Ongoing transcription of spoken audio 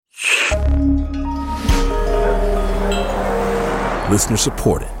Listener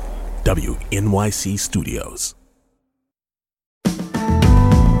supported. WNYC Studios.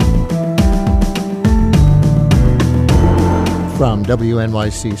 From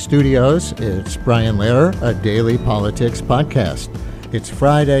WNYC Studios, it's Brian Lehrer, a daily politics podcast. It's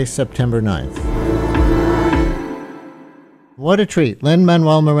Friday, September 9th. What a treat.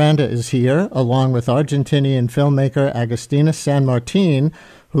 Lin-Manuel Miranda is here, along with Argentinian filmmaker Agustina San Martin,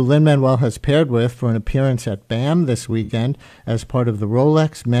 who Lin-Manuel has paired with for an appearance at BAM this weekend as part of the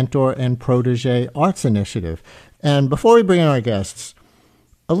Rolex Mentor and Protege Arts Initiative. And before we bring in our guests,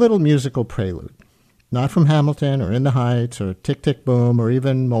 a little musical prelude. Not from Hamilton or In the Heights or Tick, Tick, Boom or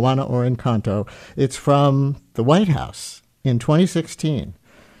even Moana or Encanto. It's from the White House in 2016,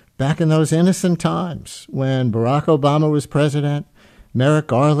 back in those innocent times when Barack Obama was president, Merrick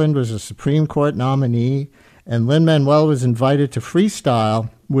Garland was a Supreme Court nominee, and Lin-Manuel was invited to freestyle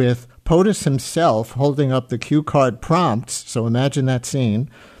with POTUS himself holding up the cue card prompts. So imagine that scene.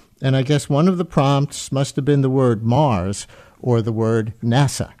 And I guess one of the prompts must have been the word Mars or the word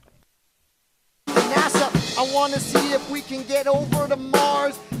NASA. I want to see if we can get over to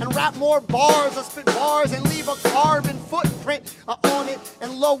Mars and rap more bars. I spit bars and leave a carbon footprint on it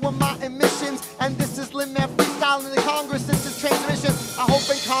and lower my emissions. And this is Lin-Man freestyling the Congress. This is transmission. I hope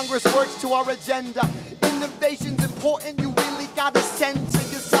in Congress works to our agenda. Innovation's important. You really got to center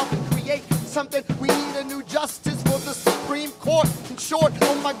yourself and create something. We need a new justice for the Supreme Court. In short,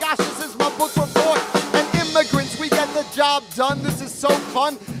 oh my gosh, this is my book report. And immigrants, we get the job done. This is so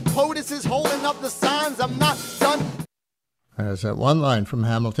fun. POTUS is holding up the signs. I'm not done. There's that one line from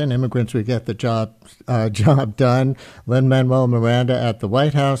Hamilton, immigrants, we get the job done. Lin-Manuel Miranda at the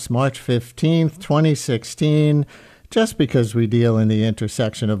White House, March 15th, 2016, just because we deal in the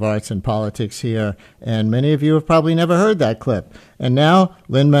intersection of arts and politics here. And many of you have probably never heard that clip. And now,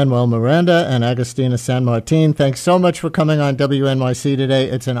 Lin-Manuel Miranda and Agustina San Martin, thanks so much for coming on WNYC today.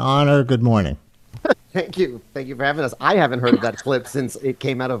 It's an honor. Good morning. Thank you. Thank you for having us. I haven't heard of that clip since it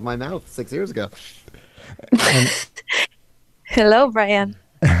came out of my mouth 6 years ago. Hello, Brian.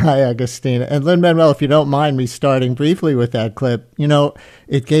 Hi, Agustina. And Lin-Manuel, if you don't mind me starting briefly with that clip, you know,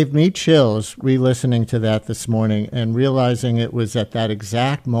 it gave me chills re-listening to that this morning and realizing it was at that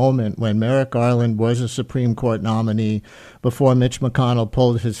exact moment when Merrick Garland was a Supreme Court nominee before Mitch McConnell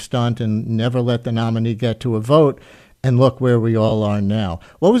pulled his stunt and never let the nominee get to a vote. And look where we all are now.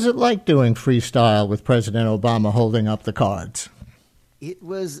 What was it like doing freestyle with President Obama holding up the cards? It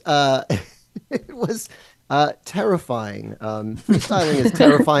was terrifying. Freestyling is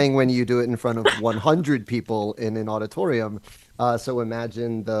terrifying when you do it in front of 100 people in an auditorium. So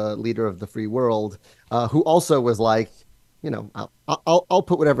imagine the leader of the free world, who also was like, you know, I'll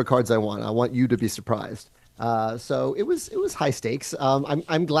put whatever cards I want. I want you to be surprised. So it was high stakes.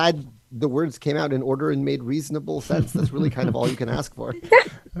 I'm glad the words came out in order and made reasonable sense. That's really kind of all you can ask for.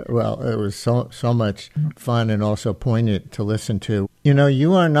 Well, it was so much fun and also poignant to listen to. You know,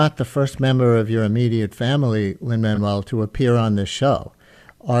 you are not the first member of your immediate family, Lin-Manuel, to appear on this show.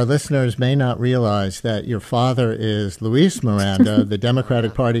 Our listeners may not realize that your father is Luis Miranda, the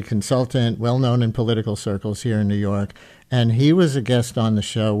Democratic Party consultant, well-known in political circles here in New York. And he was a guest on the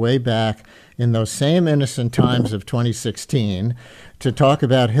show way back in those same innocent times of 2016 to talk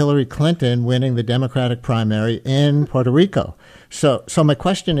about Hillary Clinton winning the Democratic primary in Puerto Rico. So my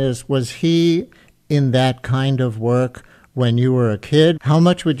question is, was he in that kind of work when you were a kid? How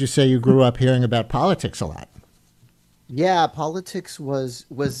much would you say you grew up hearing about politics a lot? Yeah, politics was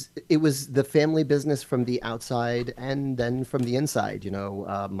the family business from the outside and then from the inside. You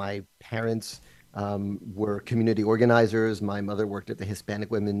know, my parents were community organizers. My mother worked at the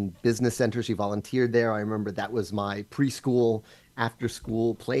Hispanic Women Business Center. She volunteered there. I remember that was my preschool, after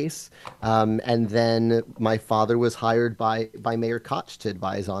school place. And then my father was hired by Mayor Koch to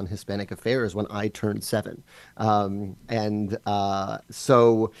advise on Hispanic affairs when I turned 7.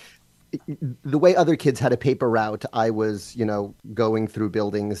 So the way other kids had a paper route, I was, you know, going through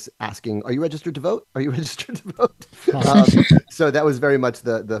buildings asking, are you registered to vote? Are you registered to vote? So that was very much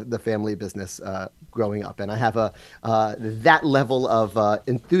the family business growing up. And I have that level of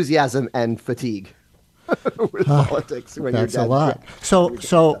enthusiasm and fatigue with politics. When that's a lot.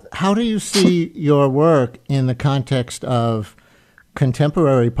 So how do you see your work in the context of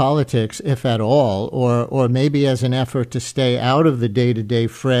contemporary politics, if at all, or maybe as an effort to stay out of the day-to-day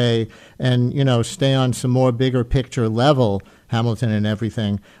fray and, you know, stay on some more bigger picture level, Hamilton and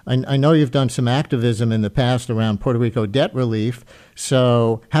everything? I know you've done some activism in the past around Puerto Rico debt relief.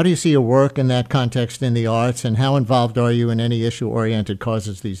 So how do you see your work in that context in the arts, and how involved are you in any issue-oriented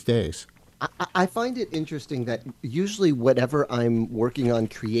causes these days? I find it interesting that usually whatever I'm working on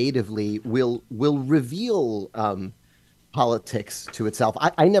creatively will reveal politics to itself.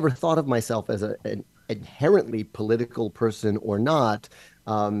 I never thought of myself as an inherently political person or not.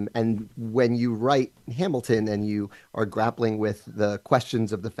 And when you write Hamilton and you are grappling with the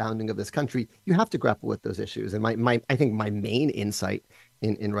questions of the founding of this country, you have to grapple with those issues. And I think my main insight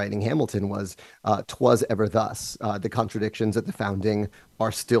in writing Hamilton was 'twas ever thus. The contradictions at the founding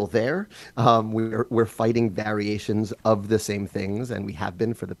are still there. We're fighting variations of the same things, and we have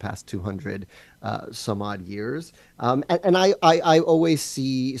been for the past 200 some odd years. And I always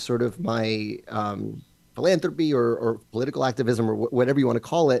see sort of my philanthropy or political activism or whatever you want to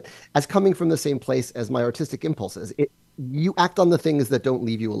call it as coming from the same place as my artistic impulses. You act on the things that don't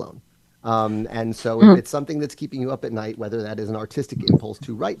leave you alone. And so if it's something that's keeping you up at night, whether that is an artistic impulse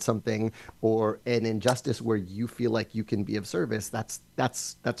to write something or an injustice where you feel like you can be of service, that's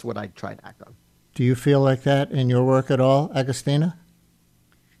what I try to act on. Do you feel like that in your work at all, Agustina?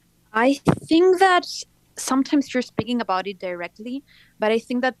 I think that sometimes you're speaking about it directly, but I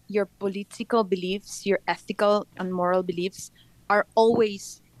think that your political beliefs, your ethical and moral beliefs are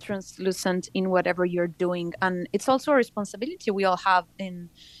always translucent in whatever you're doing. And it's also a responsibility we all have in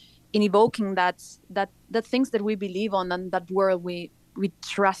evoking that things that we believe on and that world we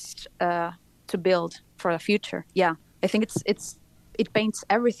trust to build for the future. Yeah, I think it paints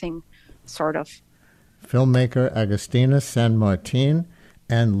everything, sort of. Filmmaker Agustina San Martin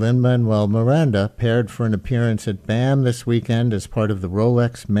and Lin-Manuel Miranda paired for an appearance at BAM this weekend as part of the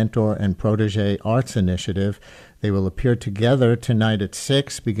Rolex Mentor and Protege Arts Initiative. They will appear together tonight at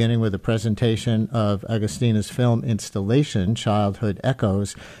 6, beginning with a presentation of Agustina's film installation, Childhood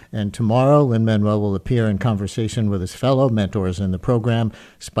Echoes. And tomorrow, Lin-Manuel will appear in conversation with his fellow mentors in the program,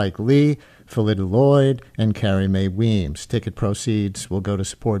 Spike Lee, Phyllida Lloyd, and Carrie Mae Weems. Ticket proceeds will go to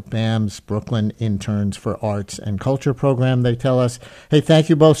support BAM's Brooklyn Interns for Arts and Culture program, they tell us. Hey, thank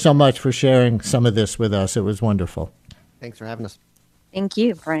you both so much for sharing some of this with us. It was wonderful. Thanks for having us. Thank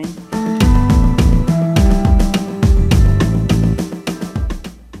you, Brian.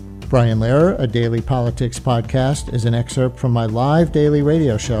 Brian Lehrer, a daily politics podcast, is an excerpt from my live daily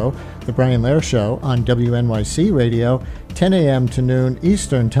radio show, The Brian Lehrer Show, on WNYC Radio, 10 a.m. to noon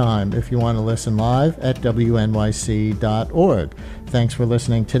Eastern Time, if you want to listen live at wnyc.org. Thanks for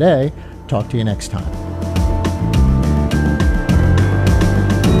listening today. Talk to you next time.